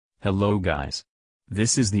Hello guys.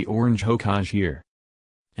 This is the Orange Hokage here.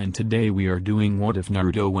 And today we are doing What If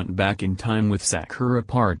Naruto Went Back in Time with Sakura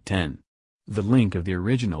Part 10. The link of the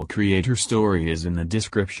original creator story is in the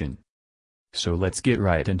description. So let's get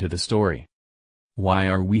right into the story. Why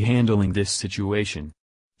are we handling this situation?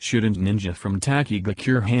 Shouldn't ninja from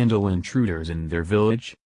Takigakure handle intruders in their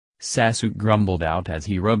village? Sasuke grumbled out as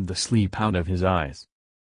he rubbed the sleep out of his eyes.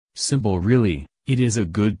 Simple really, it is a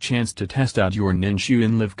good chance to test out your ninshu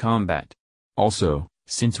in live combat. Also,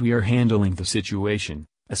 since we are handling the situation,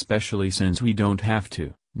 especially since we don't have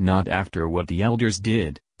to, not after what the elders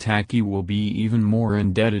did, Taki will be even more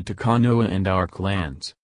indebted to Konoha and our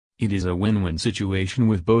clans. It is a win-win situation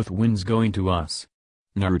with both wins going to us.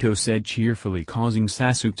 Naruto said cheerfully, causing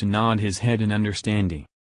Sasuke to nod his head in understanding.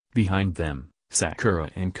 Behind them, Sakura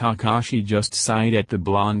and Kakashi just sighed at the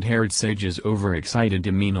blonde-haired sage's overexcited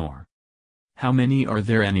demeanor. How many are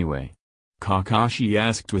there anyway? Kakashi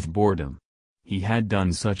asked with boredom. He had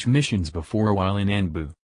done such missions before while in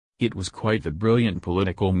Anbu. It was quite the brilliant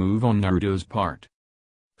political move on Naruto's part.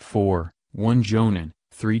 4, 1 Jonin,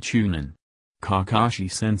 3 Chunin.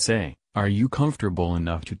 Kakashi-sensei, are you comfortable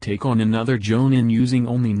enough to take on another Jonin using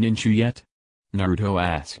only ninja yet? Naruto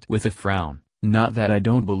asked with a frown. Not that I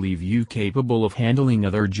don't believe you capable of handling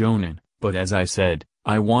other Jonin, but as I said,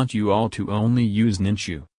 I want you all to only use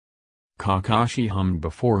ninja. Kakashi hummed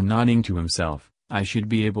before nodding to himself. I should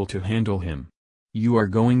be able to handle him. You are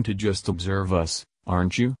going to just observe us,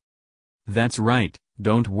 aren't you? That's right,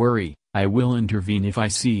 don't worry, I will intervene if I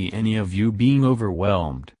see any of you being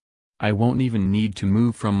overwhelmed. I won't even need to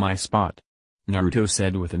move from my spot. Naruto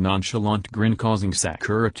said with a nonchalant grin, causing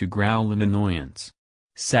Sakura to growl in annoyance.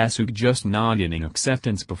 Sasuke just nodded in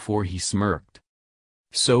acceptance before he smirked.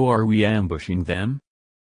 So are we ambushing them?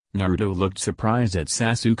 Naruto looked surprised at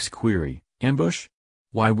Sasuke's query. Ambush?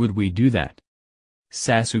 Why would we do that?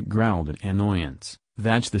 Sasuke growled in annoyance.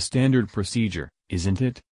 That's the standard procedure, isn't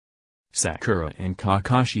it? Sakura and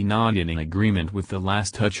Kakashi nodded in agreement with the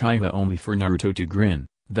last Uchiha, only for Naruto to grin.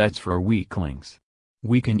 That's for weaklings.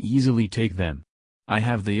 We can easily take them. I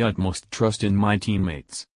have the utmost trust in my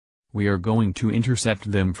teammates. We are going to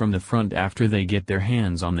intercept them from the front after they get their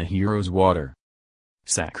hands on the hero's water.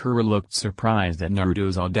 Sakura looked surprised at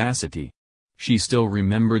Naruto's audacity. She still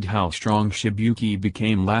remembered how strong Shibuki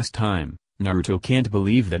became last time. Naruto can't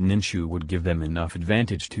believe that Ninshu would give them enough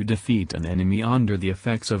advantage to defeat an enemy under the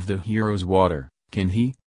effects of the hero's water, can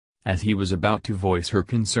he? As he was about to voice her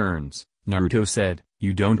concerns, Naruto said,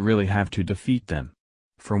 you don't really have to defeat them.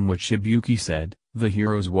 From what Shibuki said, the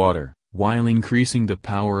hero's water, while increasing the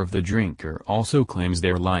power of the drinker, also claims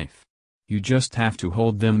their life. You just have to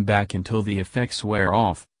hold them back until the effects wear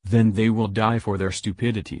off, then they will die for their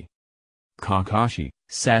stupidity. Kakashi,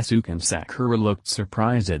 Sasuke and Sakura looked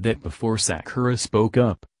surprised at that before Sakura spoke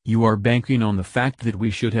up. You are banking on the fact that we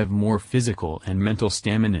should have more physical and mental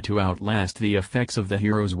stamina to outlast the effects of the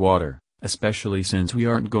hero's water, especially since we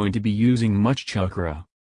aren't going to be using much chakra.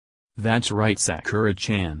 That's right,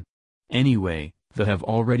 Sakura-chan. Anyway, they have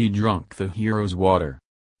already drunk the hero's water.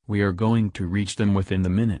 We are going to reach them within the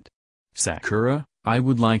minute. Sakura, I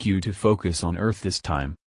would like you to focus on Earth this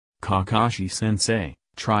time. Kakashi-sensei,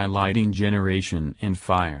 try lighting generation and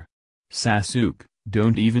fire. Sasuke,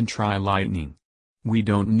 don't even try lightning. We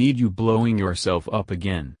don't need you blowing yourself up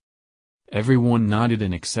again. Everyone nodded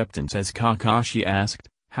in acceptance as Kakashi asked,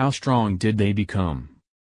 how strong did they become?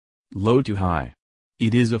 Low to high.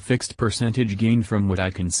 It is a fixed percentage gain from what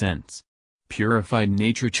I can sense. Purified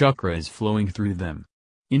nature chakra is flowing through them.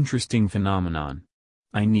 Interesting phenomenon.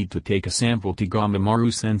 I need to take a sample to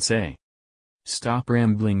Gamamaru-sensei. Stop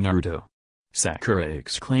rambling, Naruto. Sakura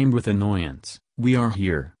exclaimed with annoyance. We are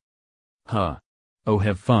here. Huh. Oh,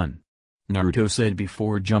 have fun. Naruto said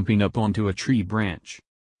before jumping up onto a tree branch.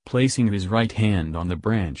 Placing his right hand on the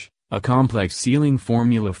branch, a complex sealing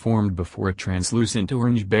formula formed before a translucent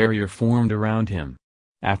orange barrier formed around him.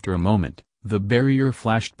 After a moment, the barrier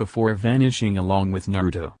flashed before vanishing along with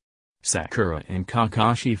Naruto. Sakura and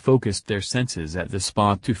Kakashi focused their senses at the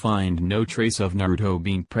spot to find no trace of Naruto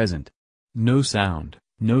being present. No sound,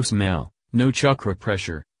 no smell, no chakra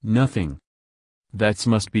pressure, nothing. That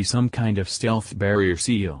must be some kind of stealth barrier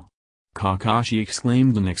seal. Kakashi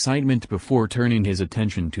exclaimed in excitement before turning his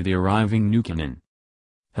attention to the arriving Nukenin.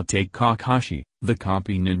 Take Kakashi, the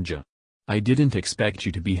copy ninja. I didn't expect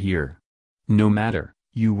you to be here. No matter,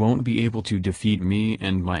 you won't be able to defeat me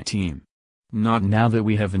and my team. Not now that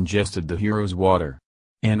we have ingested the hero's water.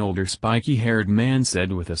 An older spiky-haired man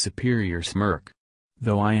said with a superior smirk.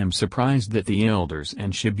 Though I am surprised that the elders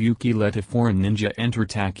and Shibuki let a foreign ninja enter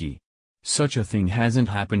Taki. Such a thing hasn't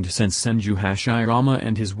happened since Senju Hashirama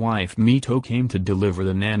and his wife Mito came to deliver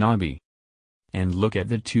the Nanabi. And look at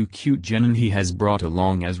the two cute genin he has brought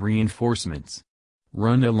along as reinforcements.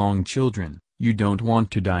 Run along, children, you don't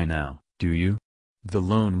want to die now, do you? The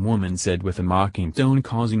lone woman said with a mocking tone,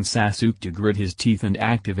 causing Sasuke to grit his teeth and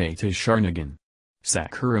activate his Sharingan.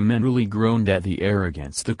 Sakura mentally groaned at the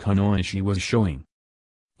arrogance the Kunoichi was showing.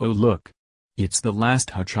 Oh look! It's the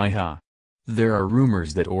last Uchiha. There are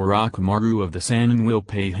rumors that Orochimaru of the Sannin will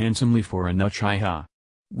pay handsomely for an Uchiha.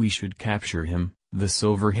 We should capture him, the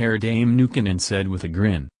silver-haired Dame Nukanen said with a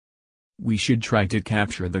grin. We should try to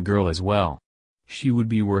capture the girl as well. She would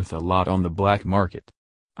be worth a lot on the black market.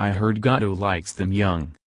 I heard Gato likes them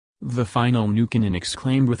young. The final Nukanen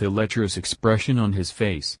exclaimed with a lecherous expression on his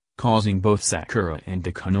face, causing both Sakura and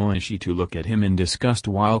the Kunoichi to look at him in disgust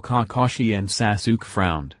while Kakashi and Sasuke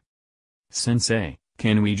frowned. Sensei,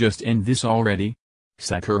 can we just end this already?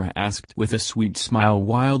 Sakura asked with a sweet smile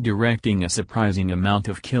while directing a surprising amount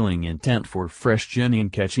of killing intent for fresh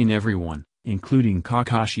genin, catching everyone, including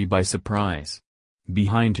Kakashi, by surprise.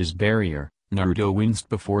 Behind his barrier, Naruto winced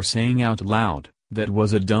before saying out loud, "That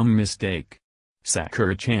was a dumb mistake."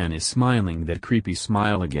 Sakura-chan is smiling that creepy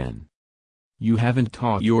smile again. You haven't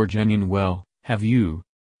taught your genin well, have you?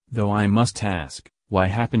 Though I must ask, what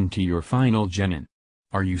happened to your final genin?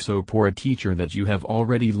 Are you so poor a teacher that you have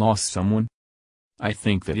already lost someone? I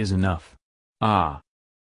think that is enough. Ah.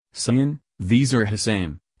 Saiyan, these are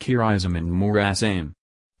Hisame, Kirizame and Murasame.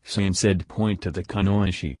 Saiyan said, point to the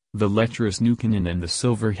Kunoichi, the lecherous Nukanen and the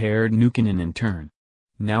silver-haired Nukanen in turn.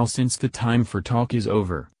 Now since the time for talk is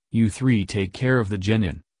over, you three take care of the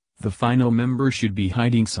genin. The final member should be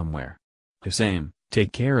hiding somewhere. Hisame,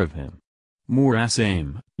 take care of him.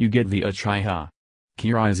 Murasame, you get the Uchiha.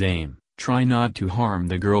 Kirizame, try not to harm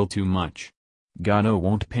the girl too much. Gato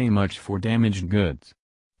won't pay much for damaged goods.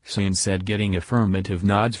 Saiyan said, getting affirmative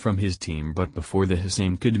nods from his team, but before the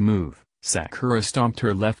Hisame could move, Sakura stomped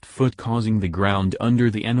her left foot, causing the ground under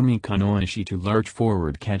the enemy Kunoichi to lurch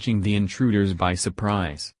forward, catching the intruders by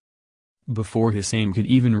surprise. Before Hisame could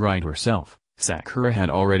even right herself, Sakura had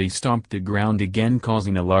already stomped the ground again,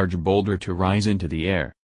 causing a large boulder to rise into the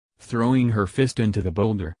air. Throwing her fist into the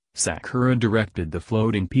boulder, Sakura directed the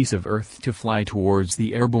floating piece of earth to fly towards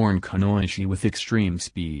the airborne Kunoichi with extreme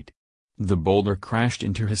speed. The boulder crashed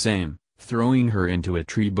into Hisame, throwing her into a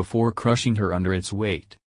tree before crushing her under its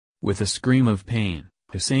weight. With a scream of pain,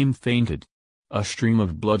 Hisame fainted. A stream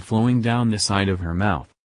of blood flowing down the side of her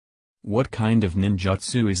mouth. What kind of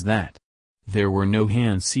ninjutsu is that? There were no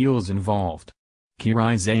hand seals involved.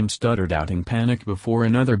 Kirizame stuttered out in panic before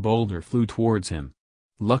another boulder flew towards him.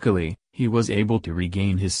 Luckily, he was able to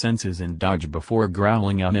regain his senses and dodge before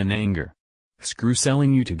growling out in anger. Screw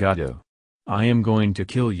selling you to Gato. I am going to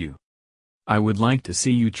kill you. I would like to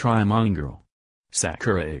see you try, mine girl.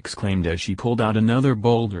 Sakura exclaimed as she pulled out another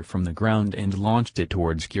boulder from the ground and launched it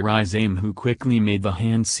towards Kirizame, who quickly made the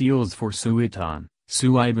hand seals for Suiton,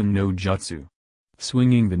 Suiban no Jutsu.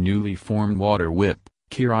 Swinging the newly formed water whip,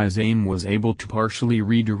 Kirizame was able to partially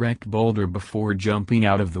redirect boulder before jumping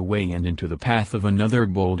out of the way and into the path of another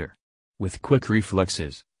boulder. With quick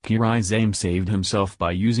reflexes, Kirizame saved himself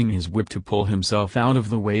by using his whip to pull himself out of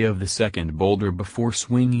the way of the second boulder before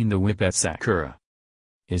swinging the whip at Sakura.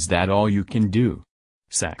 Is that all you can do?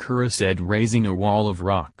 Sakura said, raising a wall of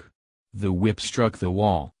rock. The whip struck the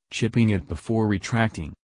wall, chipping it before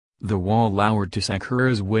retracting. The wall lowered to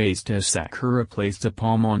Sakura's waist as Sakura placed a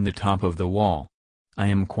palm on the top of the wall. I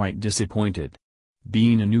am quite disappointed.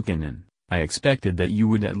 Being a Nukanen, I expected that you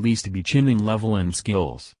would at least be Chunin level in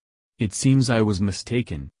skills. It seems I was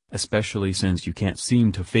mistaken, especially since you can't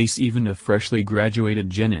seem to face even a freshly graduated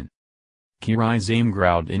genin. Kirizame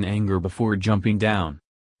growled in anger before jumping down.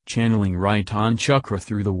 Channeling Raiton Chakra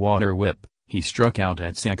through the water whip, he struck out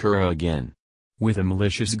at Sakura again. With a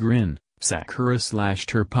malicious grin, Sakura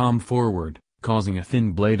slashed her palm forward, causing a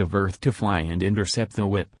thin blade of earth to fly and intercept the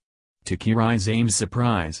whip. To Kirizame's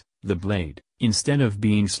surprise, the blade, instead of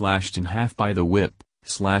being slashed in half by the whip,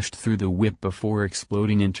 slashed through the whip before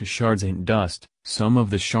exploding into shards and dust, some of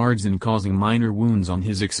the shards and causing minor wounds on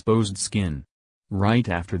his exposed skin. Right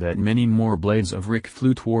after that, many more blades of Rick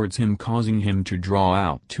flew towards him, causing him to draw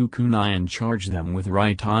out two kunai and charge them with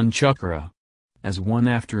Raiton Chakra. As one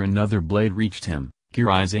after another blade reached him,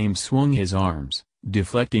 Kirizame swung his arms,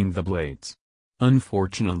 deflecting the blades.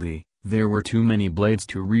 Unfortunately, there were too many blades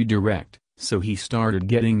to redirect, so he started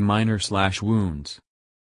getting minor slash wounds.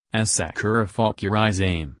 As Sakura fought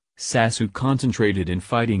Kirizame, Sasuke concentrated in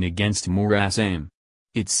fighting against Murasame.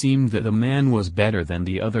 It seemed that the man was better than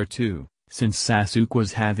the other two, since Sasuke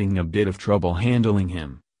was having a bit of trouble handling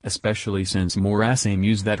him. especially since Murasame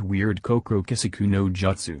used that weird Kokoro Kisaku no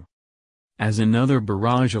Jutsu. As another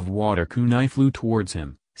barrage of water kunai flew towards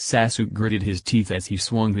him, Sasuke gritted his teeth as he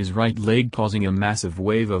swung his right leg, causing a massive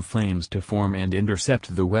wave of flames to form and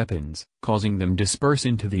intercept the weapons, causing them disperse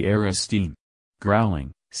into the air as steam.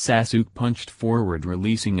 Growling, Sasuke punched forward,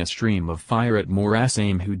 releasing a stream of fire at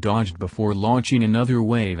Murasame, who dodged before launching another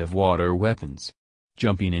wave of water weapons.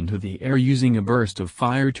 Jumping into the air using a burst of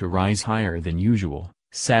fire to rise higher than usual,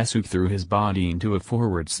 Sasuke threw his body into a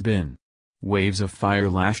forward spin. Waves of fire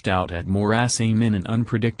lashed out at Murasame in an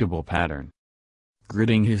unpredictable pattern.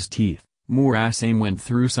 Gritting his teeth, Murasame went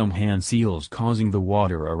through some hand seals, causing the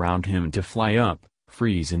water around him to fly up,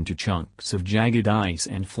 freeze into chunks of jagged ice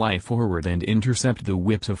and fly forward and intercept the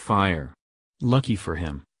whips of fire. Lucky for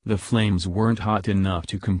him, the flames weren't hot enough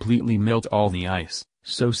to completely melt all the ice,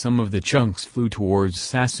 so some of the chunks flew towards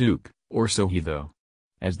Sasuke, or so he thought.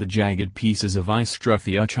 As the jagged pieces of ice struck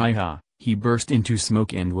the Uchiha, he burst into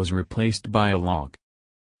smoke and was replaced by a log.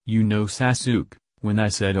 You know, Sasuke, when I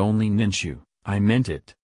said only ninju, I meant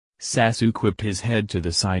it. Sasuke whipped his head to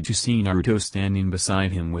the side to see Naruto standing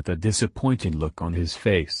beside him with a disappointed look on his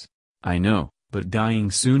face. I know, but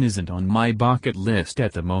dying soon isn't on my bucket list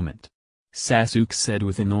at the moment, Sasuke said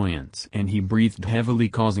with annoyance, and he breathed heavily,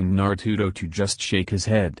 causing Naruto to just shake his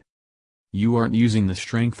head. You aren't using the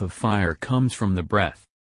strength of fire comes from the breath.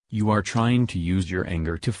 You are trying to use your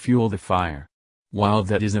anger to fuel the fire. While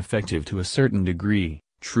that is effective to a certain degree,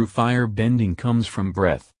 true fire bending comes from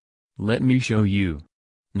breath. Let me show you,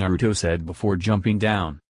 Naruto said before jumping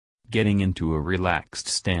down. Getting into a relaxed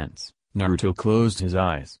stance, Naruto closed his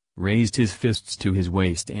eyes, raised his fists to his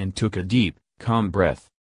waist and took a deep, calm breath.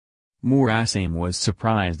 Murasame was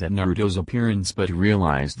surprised at Naruto's appearance but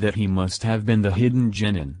realized that he must have been the hidden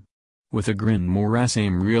genin. With a grin,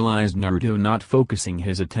 Murasame realized Naruto not focusing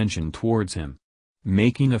his attention towards him.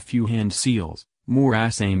 Making a few hand seals,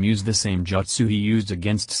 Murasame used the same jutsu he used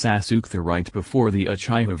against Sasuke right before the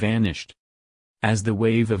Uchiha vanished. As the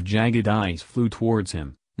wave of jagged ice flew towards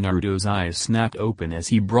him, Naruto's eyes snapped open as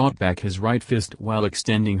he brought back his right fist while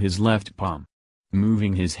extending his left palm.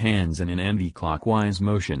 Moving his hands in an anti-clockwise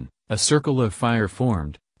motion, a circle of fire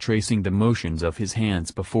formed, tracing the motions of his hands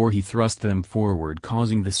before he thrust them forward,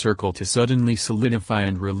 causing the circle to suddenly solidify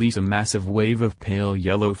and release a massive wave of pale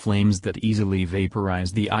yellow flames that easily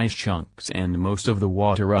vaporized the ice chunks and most of the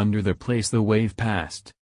water under the place the wave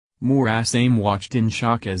passed. Murasame watched in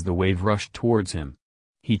shock as the wave rushed towards him.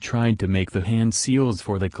 He tried to make the hand seals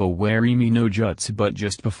for the Kawarimi no Jutsu, but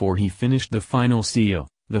just before he finished the final seal,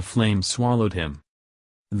 the flame swallowed him.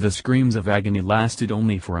 The screams of agony lasted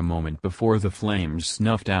only for a moment before the flames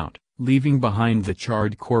snuffed out, leaving behind the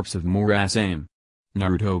charred corpse of Murasame.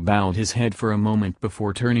 Naruto bowed his head for a moment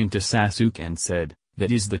before turning to Sasuke and said,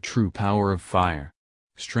 "That is the true power of fire.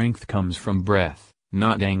 Strength comes from breath,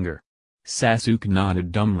 not anger." Sasuke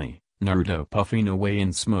nodded dumbly, Naruto puffing away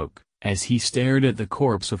in smoke, as he stared at the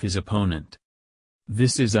corpse of his opponent.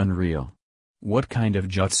 This is unreal. What kind of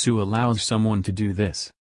jutsu allows someone to do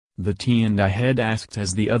this? The T&I head asked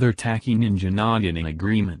as the other Taki ninja nodded in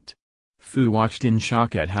agreement. Fu watched in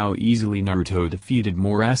shock at how easily Naruto defeated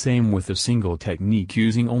Murasame with a single technique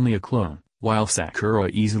using only a clone, while Sakura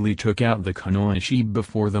easily took out the Konoichi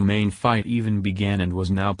before the main fight even began and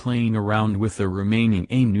was now playing around with the remaining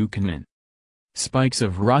Inukenin. Spikes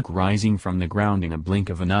of rock rising from the ground in a blink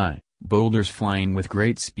of an eye, boulders flying with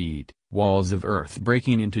great speed, walls of earth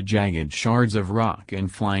breaking into jagged shards of rock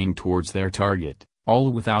and flying towards their target,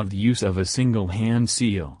 all without the use of a single hand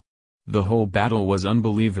seal. The whole battle was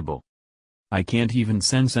unbelievable. I can't even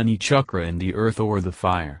sense any chakra in the earth or the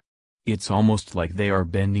fire. It's almost like they are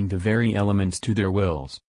bending the very elements to their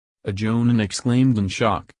wills. A Jonin exclaimed in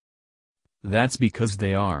shock. That's because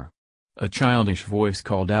they are. A childish voice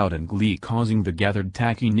called out in glee, causing the gathered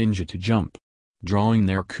Taki ninja to jump. Drawing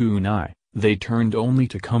their kunai, they turned only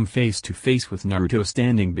to come face to face with Naruto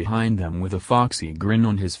standing behind them with a foxy grin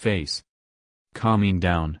on his face. Calming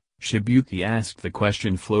down, Shibuki asked the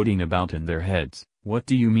question floating about in their heads, "What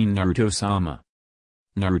do you mean, Naruto-sama?"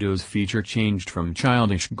 Naruto's feature changed from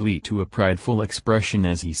childish glee to a prideful expression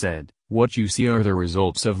as he said, "What you see are the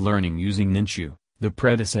results of learning using ninju, the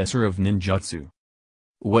predecessor of ninjutsu."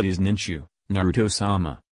 "What is ninju,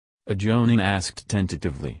 Naruto-sama?" a Jonin asked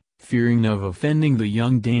tentatively, fearing of offending the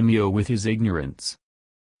young daimyo with his ignorance.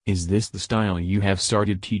 "Is this the style you have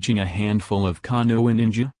started teaching a handful of Konoha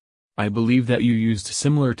ninja? I believe that you used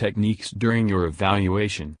similar techniques during your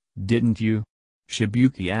evaluation, didn't you?"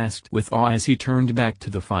 Shibuki asked with awe as he turned back to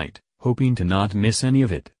the fight, hoping to not miss any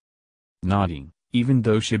of it. Nodding, even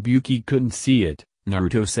though Shibuki couldn't see it,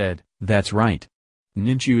 Naruto said, "That's right.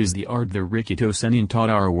 Ninchu is the art the Rikito Sennin taught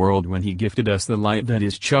our world when he gifted us the light that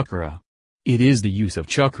is chakra. It is the use of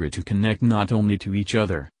chakra to connect not only to each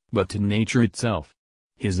other, but to nature itself.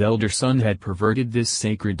 His elder son had perverted this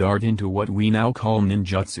sacred art into what we now call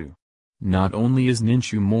ninjutsu. Not only is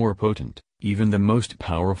ninchu more potent, even the most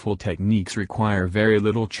powerful techniques require very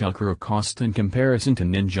little chakra cost in comparison to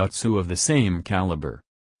ninjutsu of the same caliber.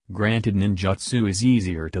 Granted, ninjutsu is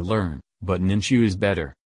easier to learn, but ninchu is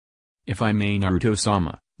better. If I may,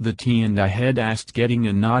 Naruto-sama, the T and I had asked, getting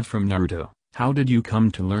a nod from Naruto, how did you come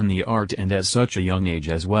to learn the art and at such a young age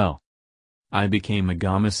as well? I became a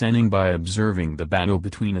Gama-sennin by observing the battle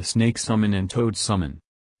between a snake summon and toad summon.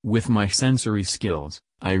 With my sensory skills,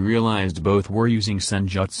 I realized both were using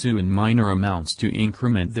senjutsu in minor amounts to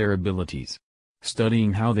increment their abilities.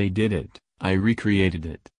 Studying how they did it, I recreated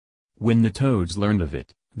it. When the toads learned of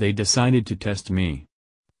it, they decided to test me.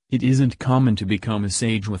 It isn't common to become a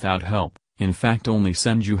sage without help. In fact, only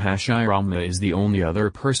Senju Hashirama is the only other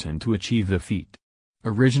person to achieve the feat.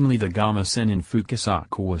 Originally the Gama-sennin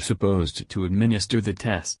Fukasaku was supposed to administer the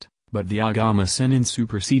test, but the Agama-sennin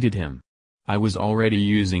superseded him. I was already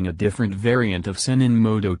using a different variant of Sennin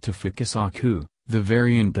Modo to Fukasaku, the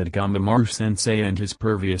variant that Gamamaru-sensei and his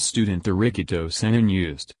previous student the Rikito Sennin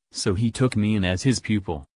used, so he took me in as his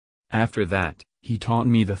pupil. After that, he taught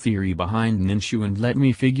me the theory behind ninchu and let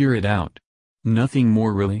me figure it out. Nothing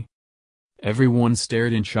more really. Everyone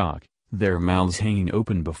stared in shock, their mouths hanging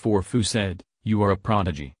open before Fu said, "You are a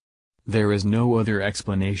prodigy." There is no other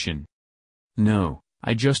explanation. No,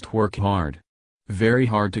 I just work hard. Very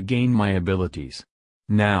hard to gain my abilities.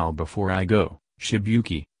 Now before I go,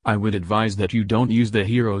 Shibuki, I would advise that you don't use the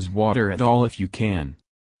hero's water at all if you can.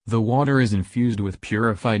 The water is infused with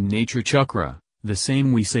purified nature chakra, the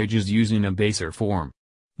same we sages use in a baser form.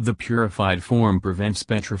 The purified form prevents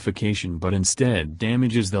petrification but instead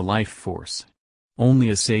damages the life force. Only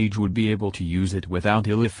a sage would be able to use it without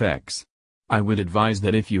ill effects. I would advise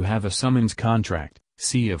that if you have a summons contract,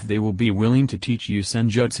 see if they will be willing to teach you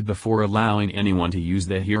senjutsu before allowing anyone to use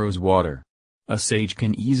the hero's water. A sage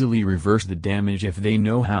can easily reverse the damage if they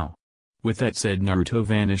know how. With that said, Naruto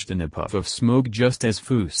vanished in a puff of smoke just as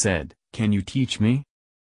Fu said, "Can you teach me?"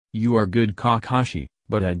 "You are good, Kakashi,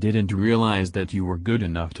 but I didn't realize that you were good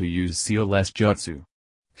enough to use Sealess Jutsu,"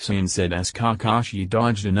 Saiyan said as Kakashi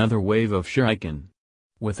dodged another wave of shuriken.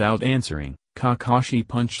 Without answering, Kakashi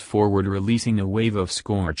punched forward, releasing a wave of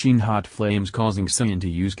scorching hot flames, causing Saiyan to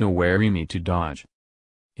use Kawarimi to dodge.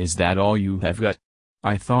 "Is that all you have got?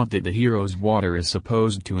 I thought that the hero's water is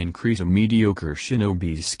supposed to increase a mediocre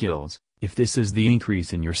shinobi's skills. If this is the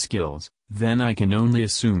increase in your skills, then I can only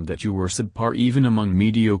assume that you were subpar even among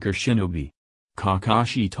mediocre shinobi."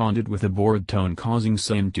 Kakashi taunted with a bored tone, causing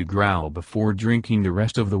Saiyan to growl before drinking the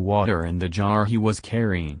rest of the water in the jar he was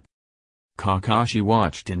carrying. Kakashi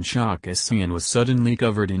watched in shock as Saiyan was suddenly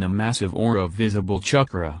covered in a massive aura of visible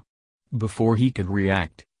chakra. Before he could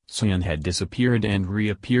react, Saiyan had disappeared and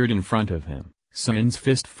reappeared in front of him, Saiyan's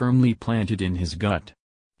fist firmly planted in his gut.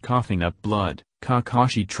 Coughing up blood,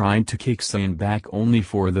 Kakashi tried to kick Saiyan back only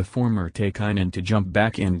for the former Teikainen to jump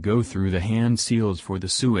back and go through the hand seals for the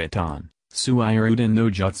Suiton, Suiroden no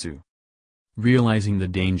Jutsu. Realizing the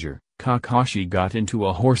danger, Kakashi got into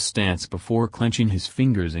a horse stance before clenching his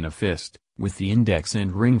fingers in a fist, with the index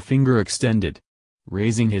and ring finger extended.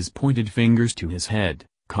 Raising his pointed fingers to his head,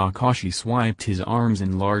 Kakashi swiped his arms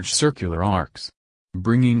in large circular arcs.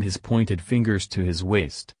 Bringing his pointed fingers to his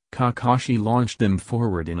waist, Kakashi launched them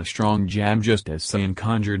forward in a strong jab just as Saiyan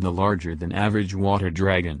conjured the larger-than-average water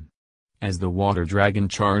dragon. As the water dragon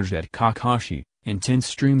charged at Kakashi, intense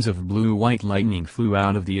streams of blue-white lightning flew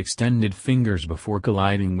out of the extended fingers before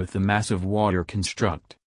colliding with the massive water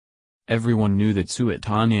construct. Everyone knew that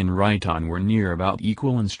Suiton and Raiton were near about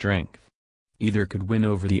equal in strength. Either could win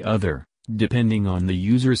over the other, depending on the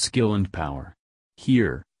user's skill and power.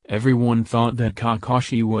 Here, everyone thought that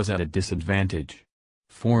Kakashi was at a disadvantage.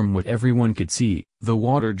 From what everyone could see, the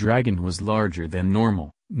water dragon was larger than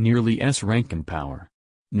normal, nearly S-rank in power.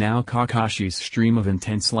 Now Kakashi's stream of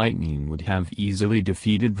intense lightning would have easily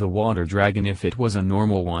defeated the water dragon if it was a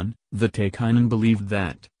normal one. The Teikainen believed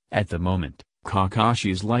that, at the moment,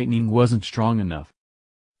 Kakashi's lightning wasn't strong enough.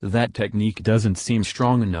 That technique doesn't seem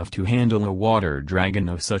strong enough to handle a water dragon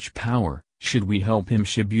of such power. Should we help him,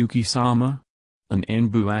 Shibuki-sama? An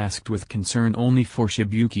Anbu asked with concern, only for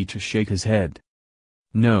Shibuki to shake his head.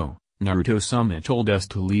 No, Naruto-sama told us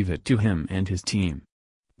to leave it to him and his team.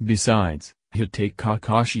 Besides, he'll take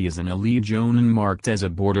Kakashi as an elite jonin marked as a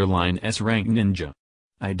borderline S-rank ninja.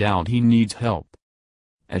 I doubt he needs help.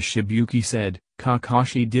 As Shibuki said,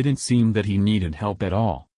 Kakashi didn't seem that he needed help at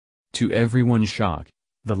all. To everyone's shock,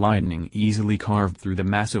 The lightning easily carved through the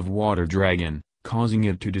massive water dragon, causing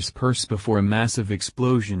it to disperse before a massive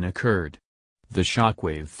explosion occurred. The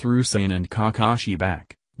shockwave threw Saiyan and Kakashi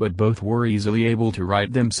back, but both were easily able to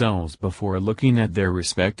right themselves before looking at their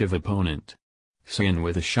respective opponent. Saiyan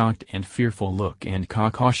with a shocked and fearful look and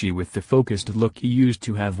Kakashi with the focused look he used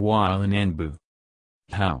to have while in Anbu.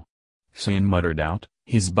 "How?" Saiyan muttered out,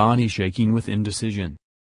 his body shaking with indecision.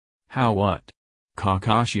 "How what?"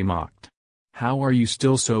 Kakashi mocked. "How are you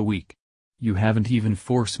still so weak? You haven't even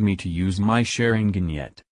forced me to use my Sharingan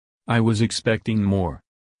yet. I was expecting more.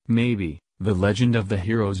 Maybe, the legend of the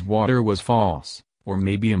hero's water was false, or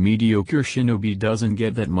maybe a mediocre shinobi doesn't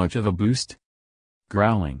get that much of a boost?"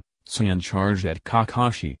 Growling, Saiyan charged at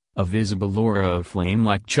Kakashi, a visible aura of flame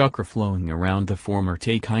like chakra flowing around the former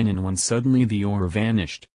Teikainan when suddenly the aura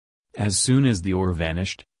vanished. As soon as the aura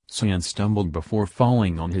vanished, Saiyan stumbled before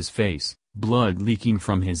falling on his face, blood leaking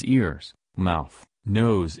from his ears, mouth,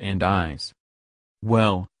 nose and eyes.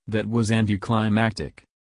 "Well, that was anticlimactic.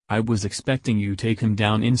 I was expecting you take him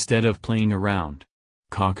down instead of playing around."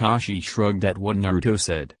 Kakashi shrugged at what Naruto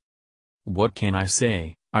said. "What can I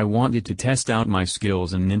say? I wanted to test out my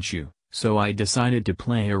skills in ninjutsu, so I decided to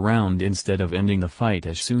play around instead of ending the fight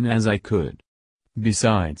as soon as I could.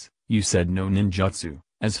 Besides, you said no ninjutsu.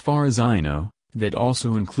 As far as I know, that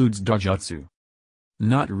also includes dojutsu."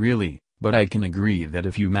 "Not really, but I can agree that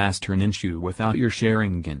if you master ninjutsu without your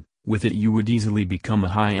Sharingan, with it you would easily become a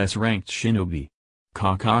highest-ranked shinobi."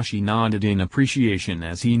 Kakashi nodded in appreciation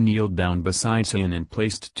as he kneeled down beside Saiyan and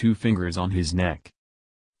placed 2 fingers on his neck.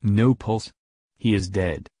 "No pulse? He is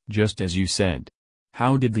dead, just as you said.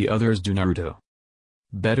 How did the others do, Naruto?"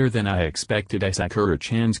 "Better than I expected."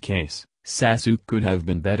 Sakura-chan's case, Sasuke could have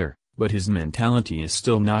been better, but his mentality is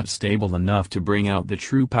still not stable enough to bring out the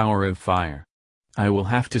true power of fire. I will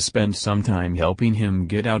have to spend some time helping him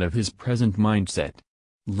get out of his present mindset.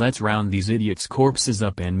 Let's round these idiots' corpses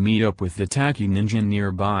up and meet up with the Taki ninja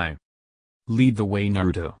nearby. Lead the way,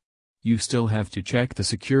 Naruto. You still have to check the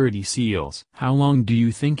security seals. How long do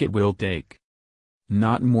you think it will take?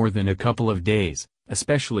 Not more than a couple of days,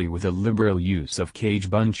 especially with a liberal use of Kage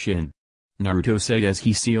Bunshin, Naruto said as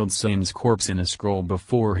he sealed Saiyan's corpse in a scroll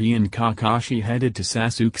before he and Kakashi headed to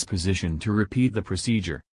Sasuke's position to repeat the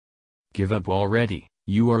procedure. "Give up already,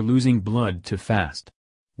 you are losing blood too fast.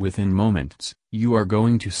 Within moments, you are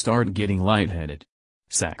going to start getting lightheaded,"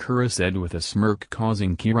 Sakura said with a smirk,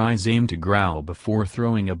 causing Kirizame to growl before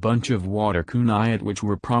throwing a bunch of water kunai at which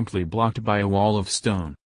were promptly blocked by a wall of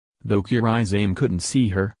stone. Though Kirizame couldn't see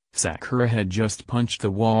her, Sakura had just punched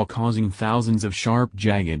the wall, causing thousands of sharp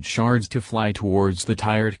jagged shards to fly towards the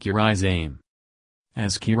tired Kirizame.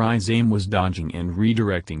 As Kirizame was dodging and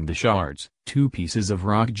redirecting the shards, 2 pieces of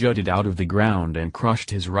rock jutted out of the ground and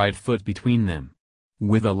crushed his right foot between them.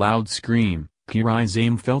 With a loud scream,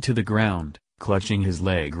 Kirizame fell to the ground, clutching his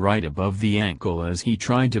leg right above the ankle as he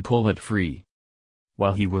tried to pull it free.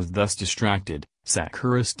 While he was thus distracted,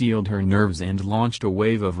 Sakura steeled her nerves and launched a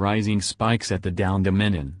wave of rising spikes at the downed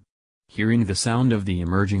Menin. Hearing the sound of the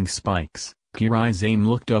emerging spikes, Kirizame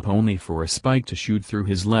looked up only for a spike to shoot through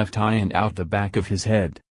his left eye and out the back of his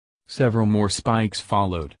head. Several more spikes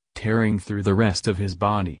followed, tearing through the rest of his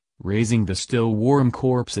body, raising the still warm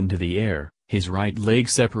corpse into the air. His right leg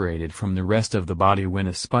separated from the rest of the body when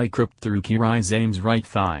a spike ripped through Kirizame's right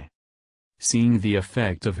thigh. Seeing the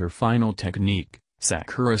effect of her final technique,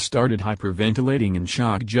 Sakura started hyperventilating in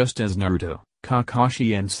shock just as Naruto,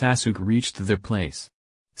 Kakashi and Sasuke reached their place.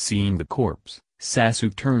 Seeing the corpse,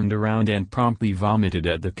 Sasuke turned around and promptly vomited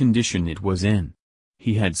at the condition it was in.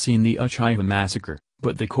 He had seen the Uchiha massacre,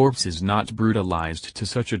 but the corpse is not brutalized to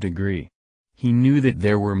such a degree. He knew that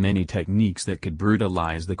there were many techniques that could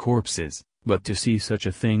brutalize the corpses, but to see such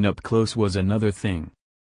a thing up close was another thing.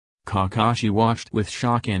 Kakashi watched with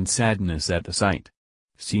shock and sadness at the sight.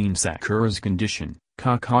 Seeing Sakura's condition,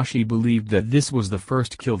 Kakashi believed that this was the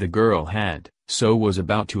first kill the girl had, so was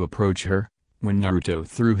about to approach her, when Naruto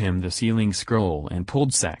threw him the sealing scroll and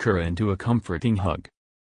pulled Sakura into a comforting hug.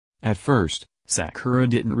 At first, Sakura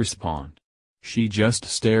didn't respond. She just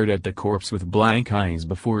stared at the corpse with blank eyes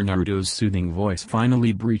before Naruto's soothing voice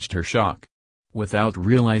finally breached her shock. Without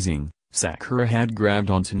realizing, Sakura had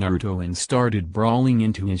grabbed onto Naruto and started brawling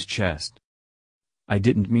into his chest. "I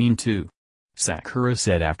didn't mean to," Sakura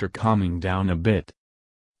said after calming down a bit.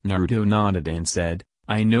 Naruto nodded and said,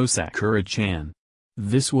 "I know, Sakura-chan.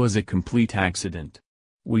 This was a complete accident.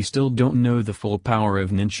 We still don't know the full power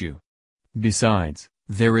of ninjutsu. Besides,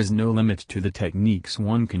 there is no limit to the techniques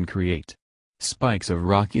one can create. Spikes of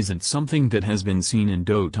rock isn't something that has been seen in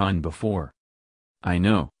Doton before." I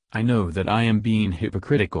know that I am being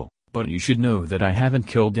hypocritical, But you should know that I haven't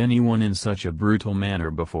killed anyone in such a brutal manner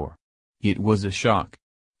before. It was a shock.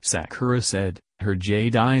 Sakura said, her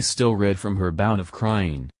jade eyes still red from her bout of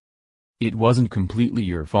crying. It wasn't completely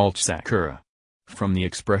your fault, Sakura. From the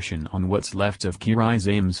expression on what's left of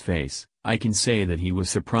Kirisame's face, I can say that he was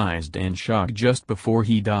surprised and shocked just before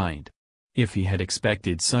he died. If he had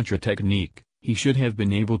expected such a technique, he should have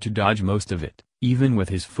been able to dodge most of it, even with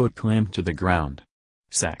his foot clamped to the ground.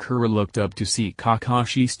 Sakura looked up to see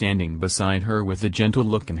Kakashi standing beside her with a gentle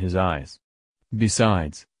look in his eyes.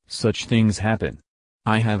 Besides, such things happen.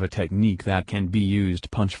 I have a technique that can be used to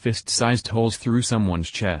punch fist-sized holes through someone's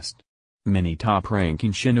chest. Many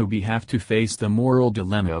top-ranking shinobi have to face the moral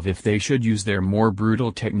dilemma of if they should use their more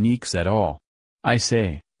brutal techniques at all. I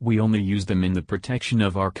say, we only use them in the protection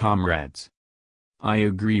of our comrades. I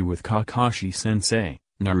agree with Kakashi-sensei,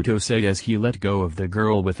 Naruto said as he let go of the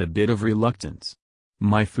girl with a bit of reluctance.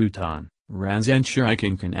 My futon, Rasen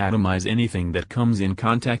Shuriken can atomize anything that comes in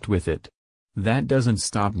contact with it. That doesn't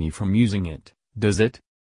stop me from using it, does it?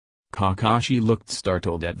 Kakashi looked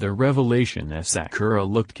startled at the revelation as Sakura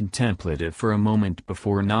looked contemplative for a moment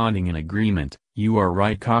before nodding in agreement. You are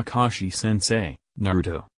right, Kakashi-sensei,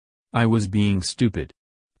 Naruto. I was being stupid.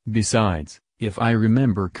 Besides, if I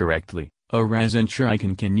remember correctly, a Rasen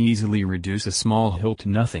Shuriken can easily reduce a small hill to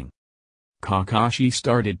nothing. Kakashi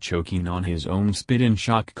started choking on his own spit in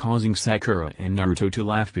shock, causing Sakura and Naruto to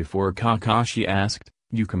laugh before Kakashi asked,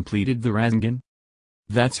 you completed the Rasengan?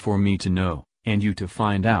 That's for me to know, and you to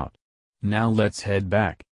find out. Now let's head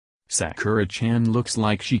back. Sakura-chan looks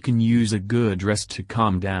like she can use a good rest to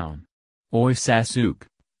calm down. Oi Sasuke,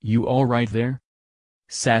 you alright there?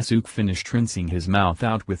 Sasuke finished rinsing his mouth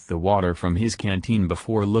out with the water from his canteen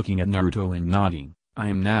before looking at Naruto and nodding. I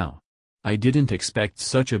am now. I didn't expect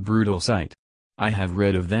such a brutal sight. I have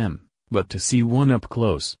read of them, but to see one up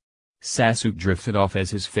close. Sasuke drifted off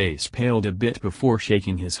as his face paled a bit before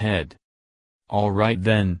shaking his head. Alright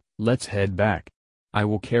then, let's head back. I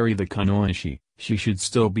will carry the Kunoichi, she should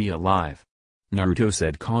still be alive. Naruto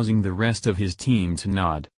said, causing the rest of his team to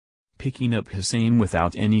nod. Picking up his aim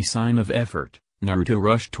without any sign of effort, Naruto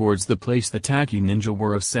rushed towards the place the Taki ninja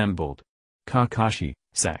were assembled. Kakashi,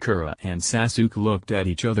 Sakura and Sasuke looked at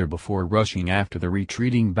each other before rushing after the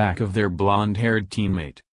retreating back of their blonde-haired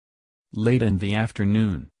teammate. Late in the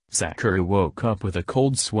afternoon, Sakura woke up with a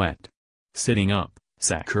cold sweat. Sitting up,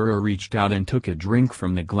 Sakura reached out and took a drink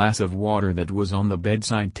from the glass of water that was on the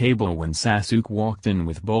bedside table when Sasuke walked in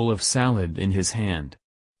with a bowl of salad in his hand.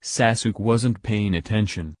 Sasuke wasn't paying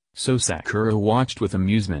attention, so Sakura watched with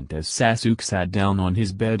amusement as Sasuke sat down on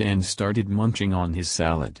his bed and started munching on his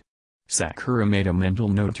salad. Sakura made a mental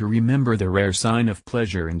note to remember the rare sign of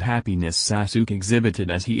pleasure and happiness Sasuke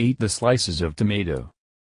exhibited as he ate the slices of tomato.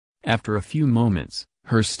 After a few moments,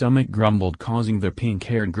 her stomach grumbled, causing the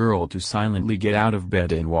pink-haired girl to silently get out of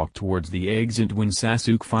bed and walk towards the exit when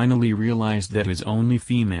Sasuke finally realized that his only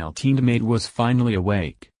female teammate was finally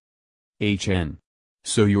awake.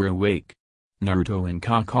 So you're awake. Naruto and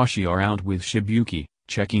Kakashi are out with Shibuki,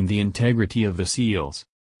 checking the integrity of the seals.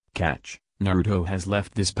 Catch. Naruto has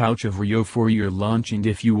left this pouch of Ryo for your lunch, and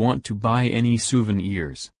if you want to buy any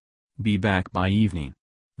souvenirs, be back by evening.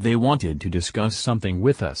 They wanted to discuss something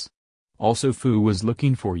with us. Also Fu was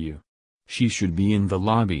looking for you. She should be in the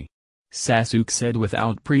lobby. Sasuke said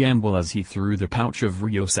without preamble as he threw the pouch of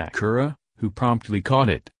Ryo Sakura, who promptly caught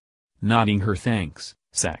it. Nodding her thanks,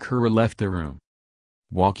 Sakura left the room.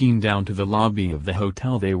 Walking down to the lobby of the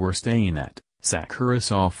hotel they were staying at, Sakura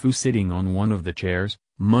saw Fu sitting on one of the chairs,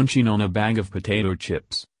 munching on a bag of potato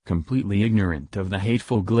chips, completely ignorant of the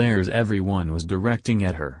hateful glares everyone was directing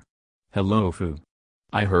at her. Hello Fu.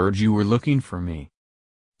 I heard you were looking for me.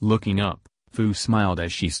 Looking up, Fu smiled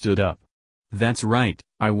as she stood up. That's right,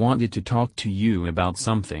 I wanted to talk to you about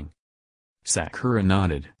something. Sakura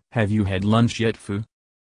nodded. Have you had lunch yet, Fu?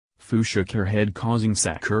 Fu shook her head, causing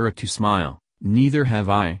Sakura to smile. Neither have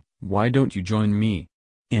I. Why don't you join me?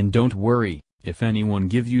 And don't worry, if anyone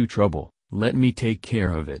give you trouble, let me take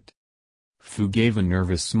care of it. Fu gave a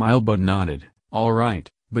nervous smile but nodded. Alright,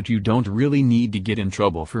 but you don't really need to get in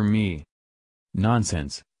trouble for me.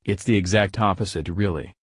 Nonsense, it's the exact opposite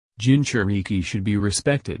really. Jinchuriki should be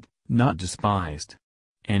respected, not despised.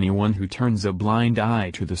 Anyone who turns a blind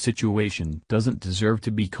eye to the situation doesn't deserve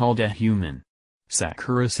to be called a human.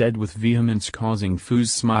 Sakura said with vehemence, causing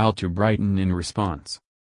Fu's smile to brighten in response.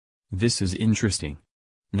 This is interesting.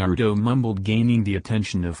 Naruto mumbled, gaining the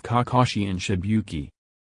attention of Kakashi and Shibuki.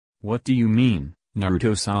 What do you mean,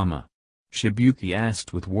 Naruto-sama? Shibuki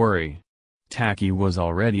asked with worry. Taki was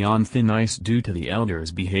already on thin ice due to the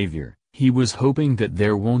elder's behavior, He was hoping that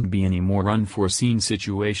there won't be any more unforeseen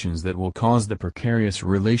situations that will cause the precarious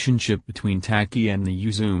relationship between Taki and the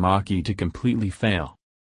Uzumaki to completely fail.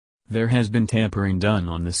 There has been tampering done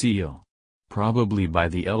on the seal. Probably by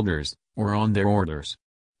the elders, or on their orders.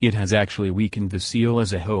 It has actually weakened the seal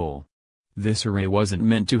as a whole. This array wasn't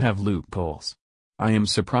meant to have loopholes. I am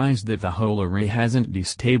surprised that the whole array hasn't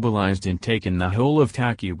destabilized and taken the whole of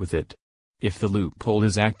Taki with it. If the loophole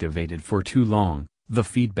is activated for too long, the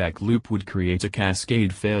feedback loop would create a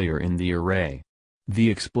cascade failure in the array. The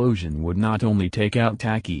explosion would not only take out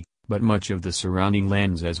Taki, but much of the surrounding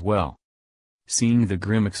lands as well. Seeing the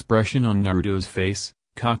grim expression on Naruto's face,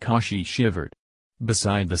 Kakashi shivered.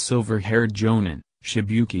 Beside the silver-haired Jonin,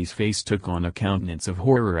 Shibuki's face took on a countenance of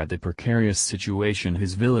horror at the precarious situation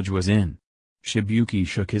his village was in. Shibuki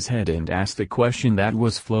shook his head and asked the question that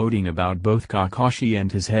was floating about both Kakashi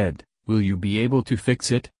and his head, "Will you be able to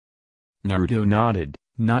fix it?" Naruto nodded,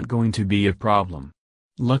 "Not going to be a problem.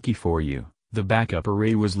 Lucky for you, the backup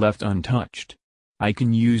array was left untouched. I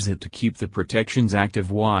can use it to keep the protections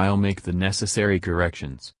active while I'll make the necessary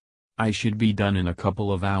corrections. I should be done in a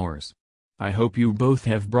couple of hours. I hope you both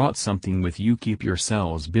have brought something with you keep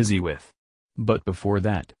yourselves busy with. But before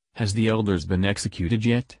that, has the elders been executed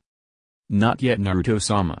yet?" "Not yet,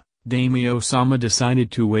 Naruto-sama. Daimyo-sama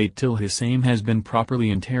decided to wait till his same has been properly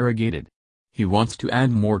interrogated. He wants to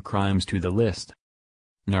add more crimes to the list."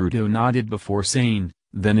 Naruto nodded before saying,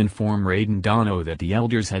 "Then inform Raiden Dano that the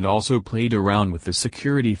elders had also played around with the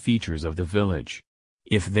security features of the village.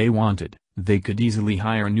 If they wanted, they could easily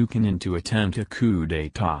hire Nukenin to attempt a coup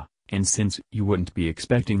d'etat, and since you wouldn't be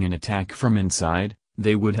expecting an attack from inside,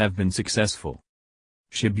 they would have been successful."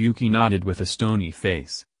 Shibuki nodded with a stony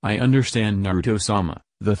face, "I understand, Naruto-sama,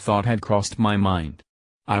 the thought had crossed my mind.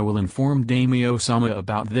 I will inform Daimyo-sama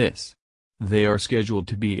about this. They are scheduled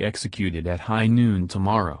to be executed at high noon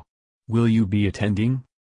tomorrow. Will you be attending?"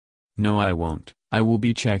 "No, I won't. I will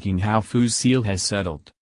be checking how Fu's seal has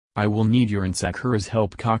settled. I will need your and Sakura's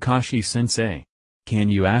help, Kakashi-sensei. Can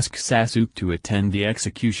you ask Sasuke to attend the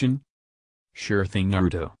execution?" "Sure thing,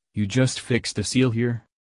 Naruto. You just fix the seal here.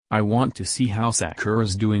 I want to see how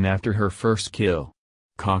Sakura's doing after her first kill,"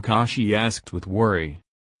 Kakashi asked with worry.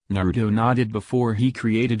 Naruto nodded before he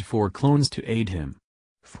created 4 clones to aid him.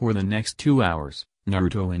 For the next 2 hours,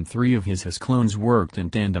 Naruto and 3 of his clones worked in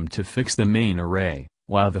tandem to fix the main array,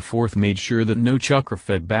 while the 4th made sure that no chakra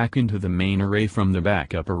fed back into the main array from the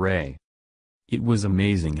backup array. It was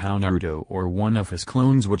amazing how Naruto or one of his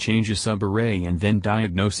clones would change a sub-array and then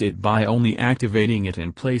diagnose it by only activating it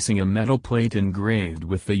and placing a metal plate engraved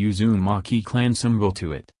with the Uzumaki clan symbol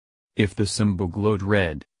to it. If the symbol glowed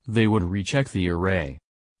red, they would recheck the array.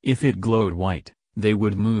 If it glowed white, they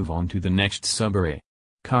would move on to the next sub-array.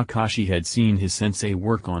 Kakashi had seen his sensei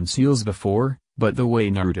work on seals before, but the way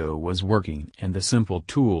Naruto was working and the simple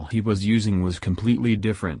tool he was using was completely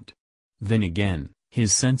different. Then again,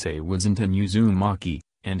 his sensei wasn't an Uzumaki,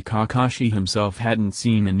 and Kakashi himself hadn't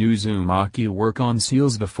seen an Uzumaki work on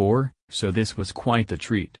seals before, so this was quite the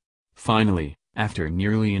treat. Finally, after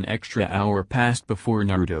nearly an extra hour passed before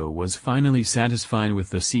Naruto was finally satisfied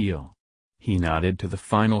with the seal. He nodded to the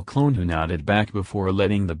final clone who nodded back before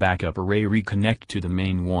letting the backup array reconnect to the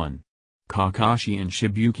main one. Kakashi and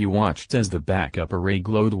Shibuki watched as the backup array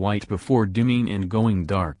glowed white before dimming and going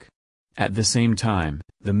dark. At the same time,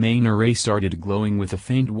 the main array started glowing with a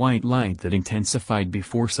faint white light that intensified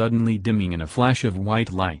before suddenly dimming in a flash of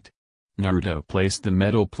white light. Naruto placed the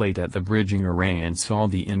metal plate at the bridging array and saw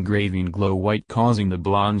the engraving glow white, causing the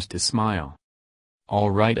blonde to smile.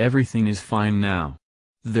 "Alright, everything is fine now.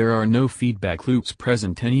 There are no feedback loops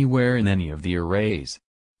present anywhere in any of the arrays.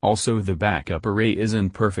 Also, the backup array is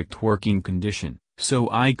in perfect working condition, so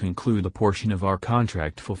I conclude a portion of our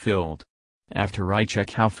contract fulfilled. After I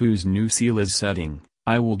check how Fu's new seal is setting,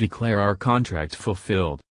 I will declare our contract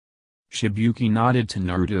fulfilled." Shibuki nodded to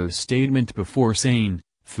Naruto's statement before saying,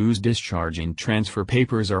 "Fu's discharge and transfer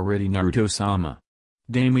papers are ready, Naruto-sama.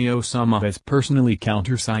 Daimyo-sama has personally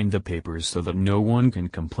countersigned the papers so that no one can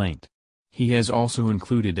complain. He has also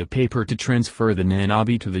included a paper to transfer the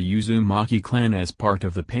Nanabi to the Uzumaki clan as part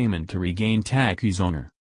of the payment to regain Taki's honor."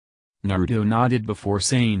 Naruto nodded before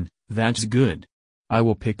saying, "That's good. I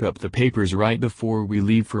will pick up the papers right before we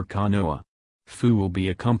leave for Konoha. Fu will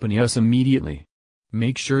accompany us immediately.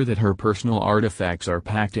 Make sure that her personal artifacts are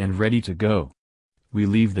packed and ready to go. We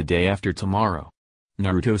leave the day after tomorrow,"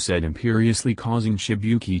 Naruto said imperiously, causing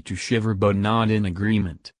Shibuki to shiver but nod in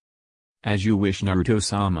agreement. "As you wish,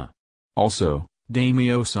 Naruto-sama. Also,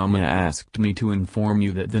 Daimyo-sama asked me to inform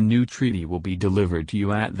you that the new treaty will be delivered to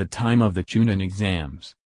you at the time of the Chunin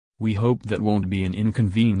exams. We hope that won't be an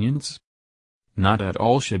inconvenience." Not at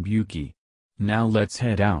all, Shibuki. Now let's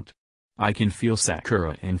head out. I can feel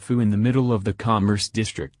Sakura and Fu in the middle of the Commerce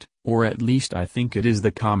District, or at least I think it is the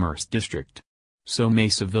Commerce District. So may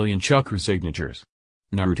civilian chakra signatures.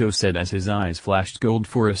 Naruto said as his eyes flashed gold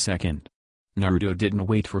for a second. Naruto didn't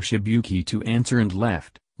wait for Shibuki to answer and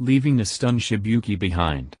left, leaving the stunned Shibuki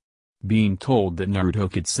behind. Being told that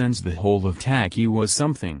Naruto could sense the whole of Taki was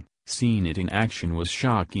something, seeing it in action was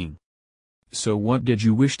shocking. So what did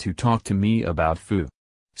you wish to talk to me about, Fu?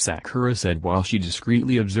 Sakura said while she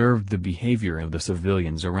discreetly observed the behavior of the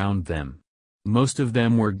civilians around them. Most of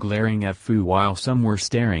them were glaring at Fu while some were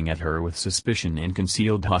staring at her with suspicion and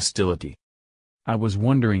concealed hostility. I was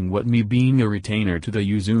wondering what me being a retainer to the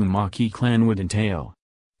Uzumaki clan would entail.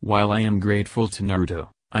 While I am grateful to Naruto,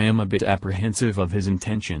 I am a bit apprehensive of his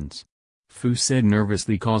intentions. Fu said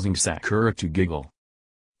nervously, causing Sakura to giggle.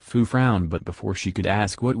 Fu frowned, but before she could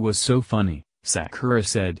ask what was so funny, Sakura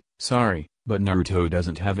said, "Sorry, but Naruto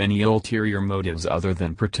doesn't have any ulterior motives other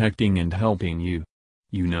than protecting and helping you.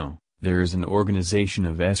 You know, there is an organization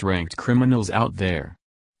of S-ranked criminals out there.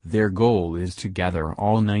 Their goal is to gather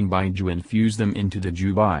all 9 Bijū and fuse them into the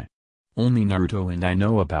Jūbi. Only Naruto and I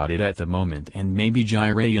know about it at the moment, and maybe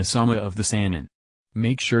Jiraiya-sama of the Sannin.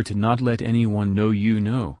 Make sure to not let anyone know you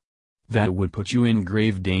know. That would put you in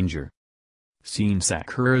grave danger." Seeing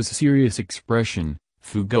Sakura's serious expression,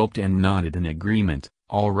 Fu gulped and nodded in agreement.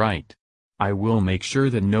 "All right. I will make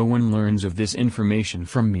sure that no one learns of this information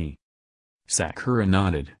from me." Sakura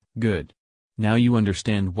nodded. "Good. Now you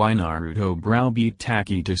understand why Naruto browbeat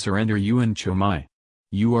Taki to surrender you and Chomai.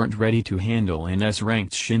 You aren't ready to handle an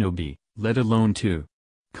S-ranked shinobi, let alone 2.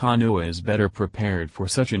 Konoha is better prepared for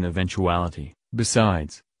such an eventuality.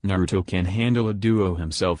 Besides, Naruto can handle a duo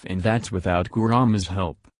himself, and that's without Kurama's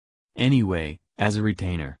help. Anyway, as a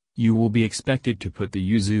retainer, you will be expected to put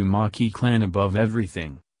the Uzumaki clan above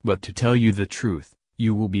everything, but to tell you the truth,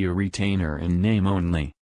 you will be a retainer in name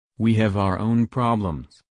only. We have our own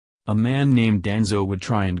problems. A man named Danzo would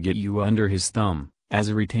try and get you under his thumb. As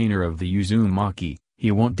a retainer of the Uzumaki, he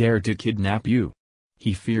won't dare to kidnap you.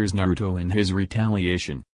 He fears Naruto and his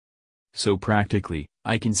retaliation. So practically,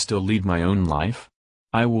 I can still lead my own life?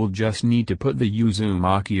 I will just need to put the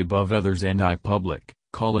Uzumaki above others, and I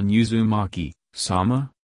call an Uzumaki,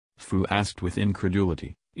 Sama?" Fu asked with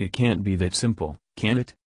incredulity. "It can't be that simple, can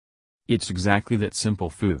it?" "It's exactly that simple,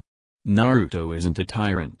 Fu. Naruto isn't a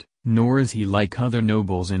tyrant, nor is he like other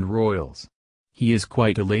nobles and royals. He is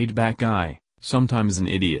quite a laid-back guy, sometimes an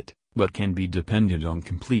idiot, but can be depended on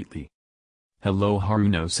completely." "Hello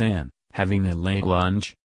Haruno-san, having a late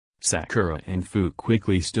lunch?" Sakura and Fu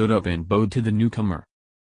quickly stood up and bowed to the newcomer.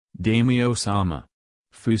 "Daimyo-sama,"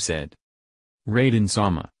 Fu said.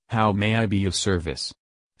 "Raiden-sama, how may I be of service?"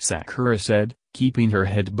 Sakura said, keeping her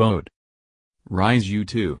head bowed. "Rise you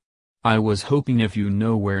too. I was hoping if you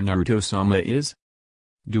know where Naruto-sama is?"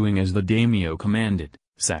 Doing as the daimyo commanded,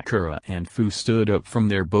 Sakura and Fu stood up from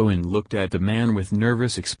their bow and looked at the man with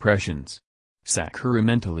nervous expressions. Sakura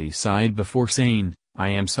mentally sighed before saying, "I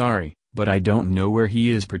am sorry, but I don't know where he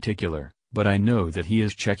is particular, but I know that he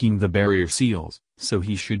is checking the barrier seals, so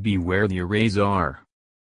he should be where the arrays are."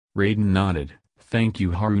 Raiden nodded. "Thank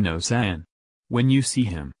you Haruno-san. When you see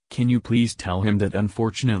him, can you please tell him that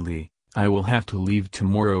unfortunately, I will have to leave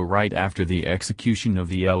tomorrow right after the execution of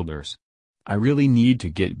the elders. I really need to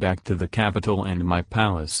get back to the capital and my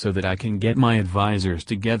palace so that I can get my advisors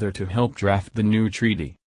together to help draft the new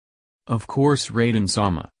treaty." "Of course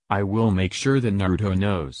Raiden-sama, I will make sure that Naruto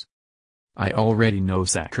knows." "I already know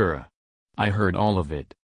Sakura. I heard all of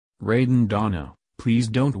it. Raiden-dono, please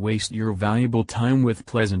don't waste your valuable time with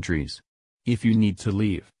pleasantries. If you need to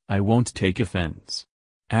leave, I won't take offense.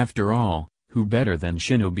 After all, who better than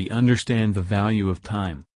shinobi understand the value of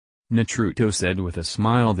time?" Naruto said with a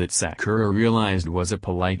smile that Sakura realized was a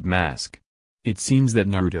polite mask. It seems that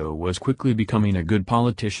Naruto was quickly becoming a good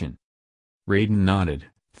politician. Raiden nodded.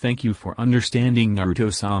 "Thank you for understanding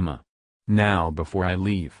Naruto-sama. Now before I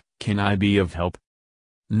leave, can I be of help?"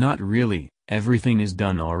 "Not really, everything is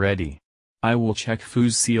done already. I will check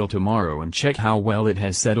Fu's seal tomorrow and check how well it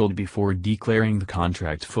has settled before declaring the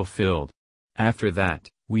contract fulfilled. After that,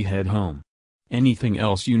 we head home. Anything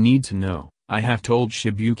else you need to know, I have told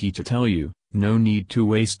Shibuki to tell you, no need to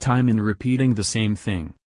waste time in repeating the same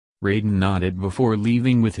thing." Raiden nodded before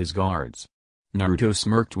leaving with his guards. Naruto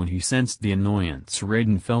smirked when he sensed the annoyance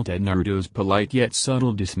Raiden felt at Naruto's polite yet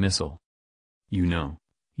subtle dismissal. "You know,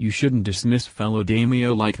 you shouldn't dismiss fellow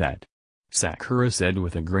daimyo like that," Sakura said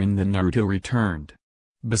with a grin that Naruto returned.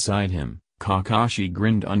 Beside him, Kakashi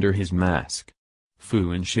grinned under his mask.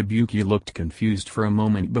 Fu and Shibuki looked confused for a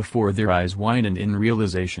moment before their eyes widened in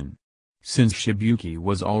realization. Since Shibuki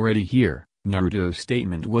was already here, Naruto's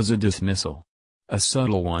statement was a dismissal. A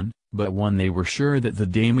subtle one, but one they were sure that the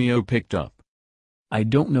daimyo picked up. I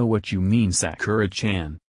don't know what you mean,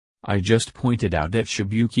 Sakura-chan. I just pointed out that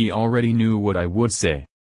Shibuki already knew what I would say.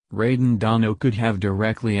 Raiden Dano could have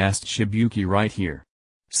directly asked Shibuki right here.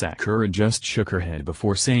 Sakura just shook her head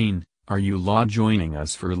before saying, "Are you joining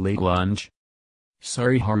us for late lunch?"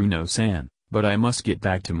 "Sorry Haruno-san, but I must get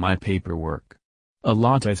back to my paperwork. A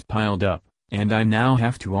lot has piled up, and I now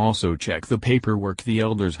have to also check the paperwork the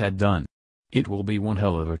elders had done. It will be one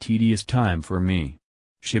hell of a tedious time for me,"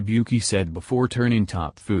 Shibuki said before turning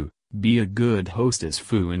top Fu. "Be a good hostess,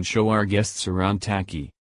 Fu, and show our guests around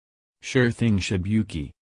Taki." "Sure thing,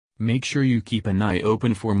 Shibuki. Make sure you keep an eye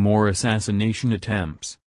open for more assassination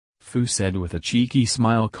attempts," Fu said with a cheeky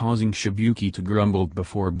smile, causing Shibuki to grumble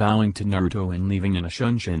before bowing to Naruto and leaving in a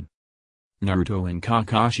shunshin. Naruto and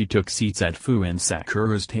Kakashi took seats at Fu and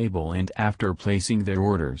Sakura's table, and after placing their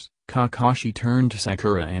orders, Kakashi turned to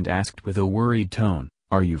Sakura and asked with a worried tone,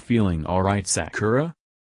 "Are you feeling alright, Sakura?"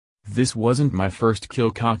 "This wasn't my first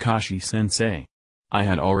kill, Kakashi-sensei. I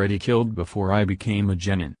had already killed before I became a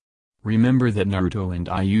genin. Remember that Naruto and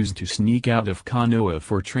I used to sneak out of Konoha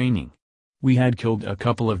for training. We had killed a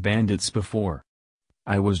couple of bandits before.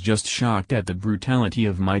 I was just shocked at the brutality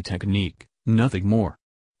of my technique, nothing more.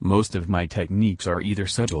 Most of my techniques are either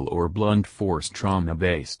subtle or blunt force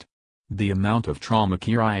trauma-based. The amount of trauma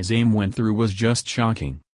Kirai's aim went through was just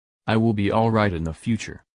shocking. I will be alright in the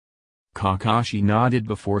future." Kakashi nodded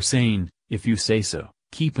before saying, "If you say so,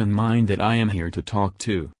 keep in mind that I am here to talk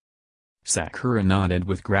too." Sakura nodded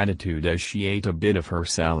with gratitude as she ate a bit of her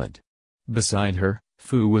salad. Beside her,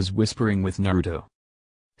 Fu was whispering with Naruto.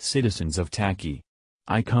 "Citizens of Taki,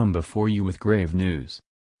 I come before you with grave news.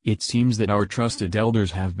 It seems that our trusted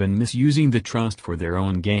elders have been misusing the trust for their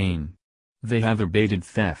own gain. They have abated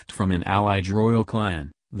theft from an allied royal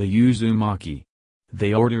clan, the Uzumaki.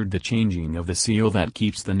 They ordered the changing of the seal that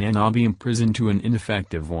keeps the Nanabi imprisoned to an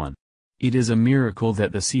ineffective one. It is a miracle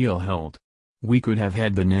that the seal held. We could have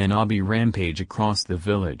had the Nanabi rampage across the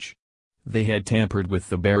village. They had tampered with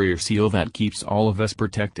the barrier seal that keeps all of us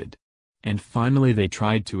protected. And finally they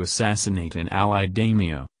tried to assassinate an allied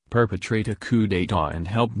daimyo, perpetrate a coup d'etat and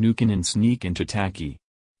help Nukin and sneak into Taki.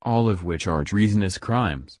 All of which are treasonous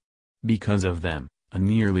crimes. Because of them, a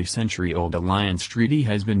nearly century-old alliance treaty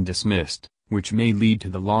has been dismissed, which may lead to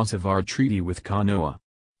the loss of our treaty with Konoha.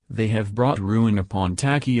 They have brought ruin upon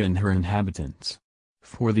Taki and her inhabitants.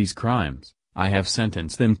 For these crimes, I have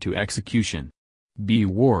sentenced them to execution. Be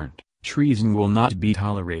warned, treason will not be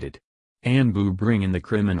tolerated. Anbu, bring in the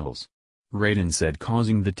criminals," Raiden said,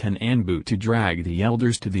 causing the 10 Anbu to drag the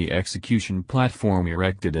elders to the execution platform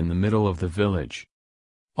erected in the middle of the village.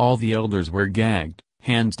 All the elders were gagged,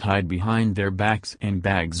 hands tied behind their backs and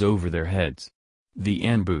bags over their heads. The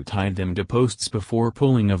Anbu tied them to posts before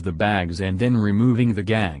pulling of the bags and then removing the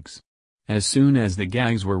gags. As soon as the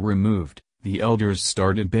gags were removed, the elders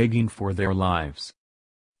started begging for their lives.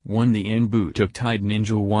 One the Anbu took tied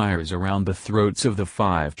ninja wires around the throats of the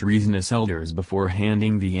 5 treasonous elders before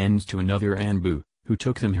handing the ends to another Anbu, who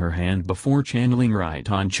took them her hand before channeling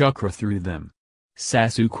Raiton chakra through them.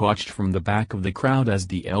 Sasuke watched from the back of the crowd as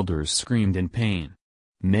the elders screamed in pain.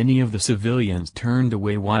 Many of the civilians turned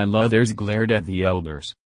away while others glared at the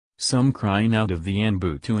elders. Some crying out of the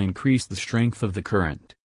Anbu to increase the strength of the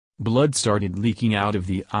current. Blood started leaking out of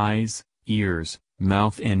the eyes, ears,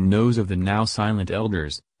 mouth and nose of the now silent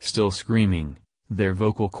elders, still screaming, their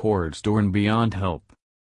vocal cords torn beyond help.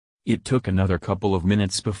 It took another couple of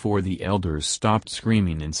minutes before the elders stopped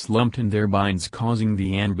screaming and slumped in their binds, causing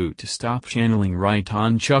the Anbu to stop channeling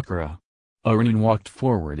Raiton chakra. Arin walked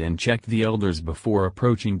forward and checked the elders before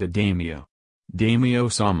approaching the daimyo.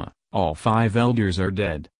 "Daimyo-sama, all 5 elders are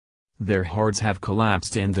dead. Their hearts have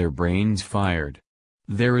collapsed and their brains fired.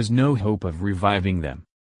 There is no hope of reviving them.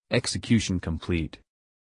 Execution complete."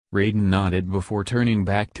 Raiden nodded before turning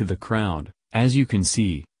back to the crowd. "As you can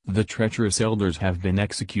see, the treacherous elders have been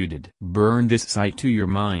executed. Burn this sight to your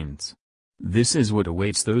minds. This is what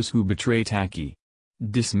awaits those who betray Taki."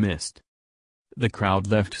 Dismissed. The crowd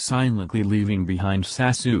left silently, leaving behind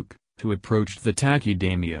Sasuke, who approached the Taki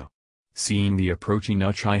daimyo. Seeing the approaching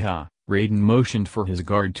Uchiha, Raiden motioned for his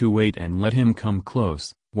guard to wait and let him come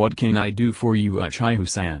close. "What can I do for you,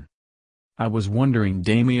 Uchiha-san?" "I was wondering,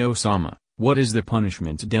 Daimyo-sama, what is the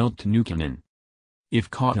punishment dealt to Nukin? If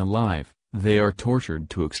caught alive, they are tortured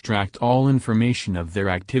to extract all information of their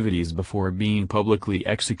activities before being publicly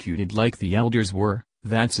executed like the elders were.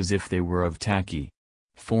 That's as if they were of Taki.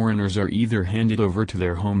 Foreigners are either handed over to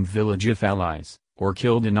their home village if allies, or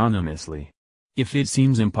killed anonymously. If it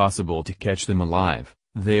seems impossible to catch them alive,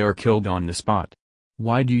 they are killed on the spot.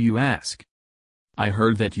 Why do you ask?" I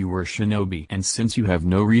heard that you were shinobi, and since you have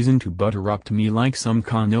no reason to butter up to me like some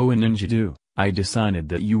Konoha ninja do, I decided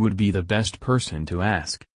that you would be the best person to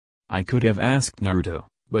ask. I could have asked Naruto,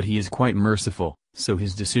 but he is quite merciful, so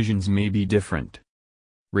his decisions may be different.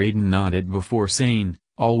 Raiden nodded before saying,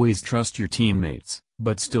 always trust your teammates,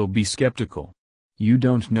 but still be skeptical. You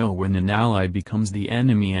don't know when an ally becomes the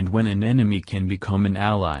enemy and when an enemy can become an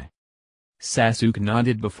ally. Sasuke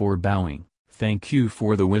nodded before bowing. Thank you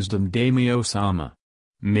for the wisdom, Daimyo-sama.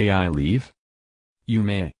 May I leave? You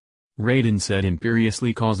may. Raiden said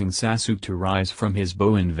imperiously, causing Sasuke to rise from his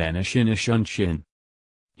bow and vanish in a shunshin.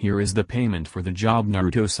 Here is the payment for the job,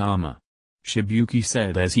 Naruto-sama. Shibuki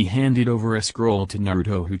said as he handed over a scroll to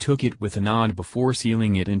Naruto, who took it with a nod before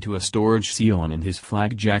sealing it into a storage seal in his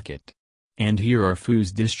flak jacket. And here are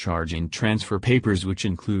Fu's discharge and transfer papers, which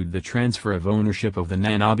include the transfer of ownership of the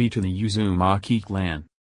Nanabi to the Uzumaki clan.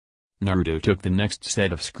 Naruto took the next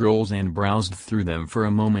set of scrolls and browsed through them for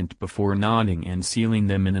a moment before nodding and sealing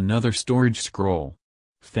them in another storage scroll.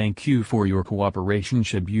 Thank you for your cooperation,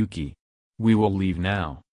 Shibuki. We will leave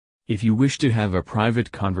now. If you wish to have a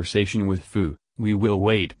private conversation with Fu, we will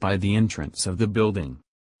wait by the entrance of the building.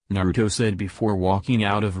 Naruto said before walking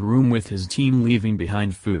out of room with his team, leaving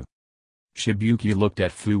behind Fu. Shibuki looked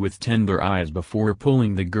at Fu with tender eyes before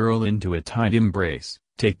pulling the girl into a tight embrace.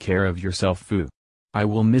 Take care of yourself, Fu. I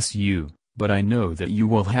will miss you, but I know that you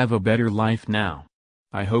will have a better life now.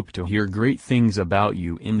 I hope to hear great things about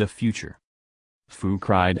you in the future. Fu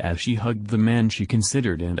cried as she hugged the man she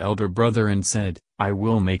considered an elder brother and said, I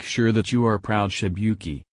will make sure that you are proud,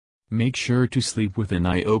 Shibuki. Make sure to sleep with an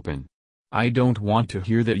eye open. I don't want to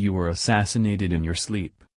hear that you were assassinated in your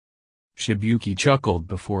sleep. Shibuki chuckled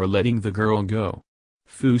before letting the girl go.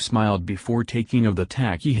 Fu smiled before taking of the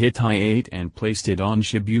Taki Hitai and placed it on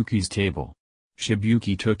Shibuki's table.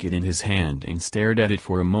 Shibuki took it in his hand and stared at it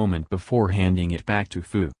for a moment before handing it back to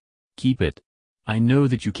Fu. Keep it. I know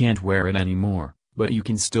that you can't wear it anymore, but you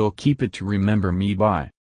can still keep it to remember me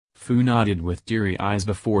by. Fu nodded with teary eyes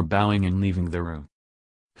before bowing and leaving the room.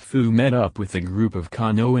 Fu met up with a group of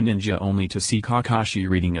Konoha ninja only to see Kakashi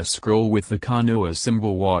reading a scroll with the Konoha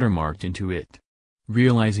symbol watermarked into it.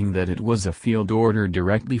 Realizing that it was a field order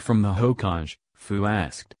directly from the Hokage, Fu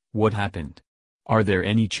asked, what happened? Are there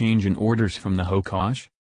any change in orders from the Hokage?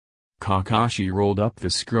 Kakashi rolled up the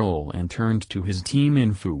scroll and turned to his team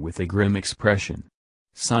and Fu with a grim expression.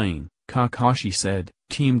 Sighing, Kakashi said,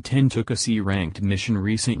 Team 10 took a C-ranked mission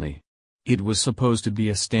recently. It was supposed to be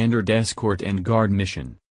a standard escort and guard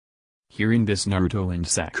mission. Hearing this, Naruto and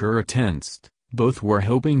Sakura tensed. Both were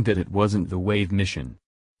hoping that it wasn't the wave mission.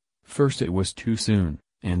 First, it was too soon,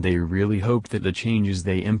 and they really hoped that the changes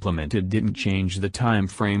they implemented didn't change the time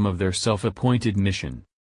frame of their self-appointed mission.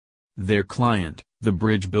 Their client, the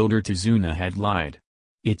bridge builder Tizuna, had lied.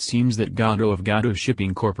 It seems that Gato of Gato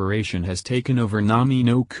Shipping Corporation has taken over Nami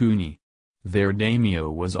no Kuni. Their daimyo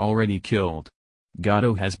was already killed.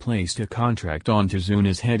 Gato has placed a contract on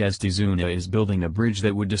Tizuna's head, as Tizuna is building a bridge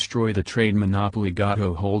that would destroy the trade monopoly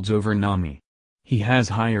Gato holds over Nami. He has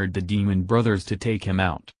hired the Demon Brothers to take him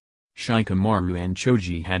out. Shikamaru and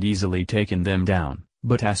Choji had easily taken them down,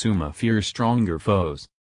 but Asuma fears stronger foes.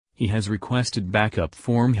 He has requested backup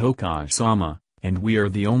from Hokage-sama, and we are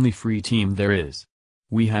the only free team there is.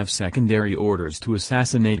 We have secondary orders to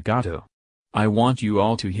assassinate Gato. I want you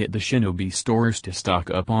all to hit the shinobi stores to stock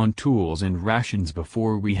up on tools and rations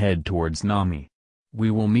before we head towards Nami.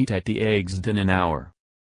 We will meet at the exit in an hour.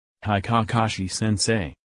 Hi,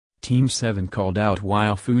 Kakashi-sensei. Team 7 called out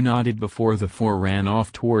while Fu nodded before the four ran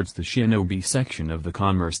off towards the shinobi section of the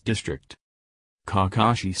Commerce District.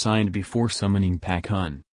 Kakashi signed before summoning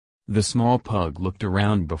Pakun. The small pug looked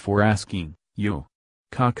around before asking, Yo.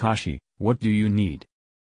 Kakashi, what do you need?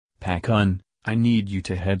 Pakun, I need you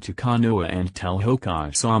to head to Konoha and tell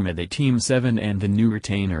Hokage-sama that Team 7 and the new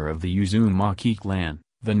retainer of the Uzumaki clan,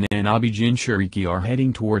 the Nanabi Jinchuriki, are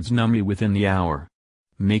heading towards Nami within the hour.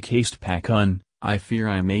 Make haste, Pakun, I fear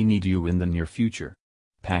I may need you in the near future.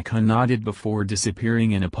 Pakun nodded before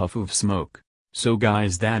disappearing in a puff of smoke. So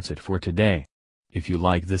guys, that's it for today. If you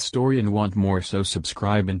like this story and want more, so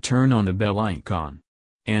subscribe and turn on the bell icon.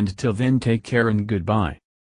 And till then, take care and goodbye.